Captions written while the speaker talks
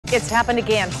It's happened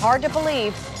again. Hard to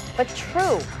believe, but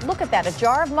true. Look at that. A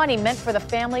jar of money meant for the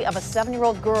family of a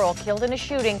 7-year-old girl killed in a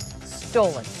shooting,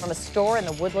 stolen from a store in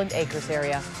the Woodland Acres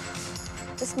area.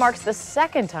 This marks the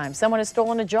second time someone has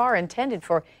stolen a jar intended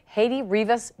for Haiti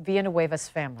Rivas Villanueva's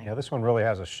family. Yeah, this one really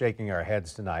has us shaking our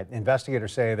heads tonight.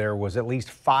 Investigators say there was at least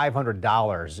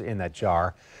 $500 in that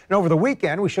jar. And over the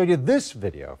weekend, we showed you this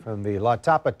video from the La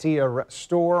Tapatia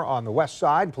store on the west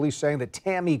side. Police saying that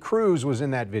Tammy Cruz was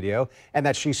in that video and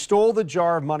that she stole the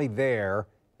jar of money there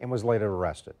and was later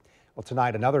arrested. Well,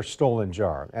 tonight, another stolen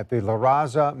jar at the La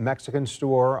Raza Mexican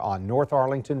store on North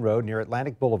Arlington Road near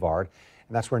Atlantic Boulevard.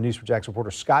 And that's where News4JAX reporter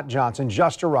Scott Johnson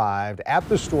just arrived at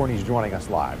the store, and he's joining us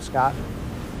live. Scott?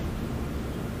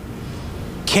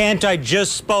 Kent, I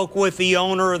just spoke with the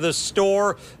owner of the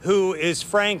store who is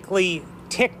frankly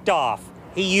ticked off.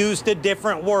 He used a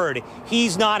different word.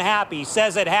 He's not happy. He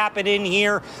says it happened in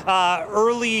here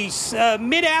early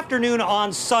mid-afternoon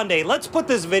on Sunday. Let's put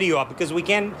this video up because we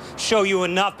can't show you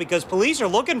enough because police are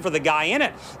looking for the guy in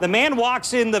it. The man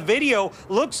walks in the video,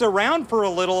 looks around for a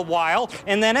little while,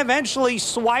 and then eventually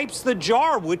swipes the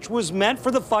jar, which was meant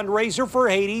for the fundraiser for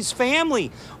Haiti's family.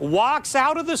 Walks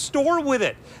out of the store with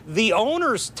it. The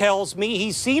owner tells me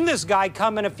he's seen this guy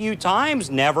come in a few times,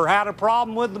 never had a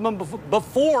problem with him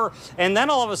before, and then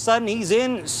all of a sudden he's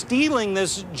in stealing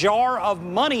this jar of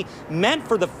money meant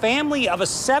for the family of a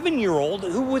 7-year-old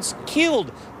who was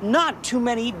killed not too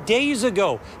many days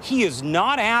ago. He is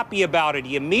not happy about it.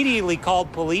 He immediately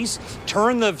called police,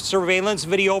 turned the surveillance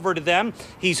video over to them.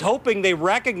 He's hoping they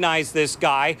recognize this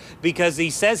guy because he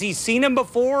says he's seen him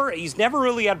before. He's never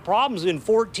really had problems in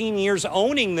 14 years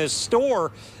owning this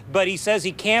store, but he says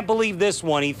he can't believe this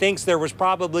one. He thinks there was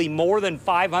probably more than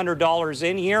 $500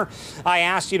 in here. I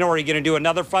asked, are you going to do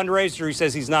another fundraiser? He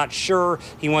says he's not sure.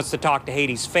 He wants to talk to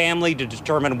Haiti's family to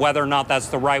determine whether or not that's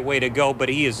the right way to go, but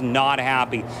he is not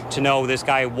happy to know this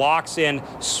guy walks in,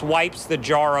 swipes the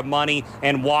jar of money,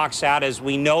 and walks out. As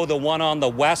we know, the one on the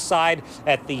west side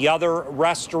at the other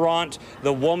restaurant,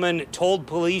 the woman told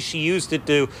police she used it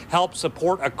to help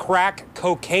support a crack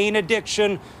cocaine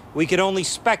addiction. We can only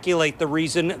speculate the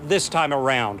reason this time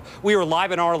around. We are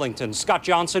live in Arlington. Scott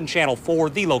Johnson, Channel 4,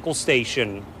 the local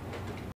station.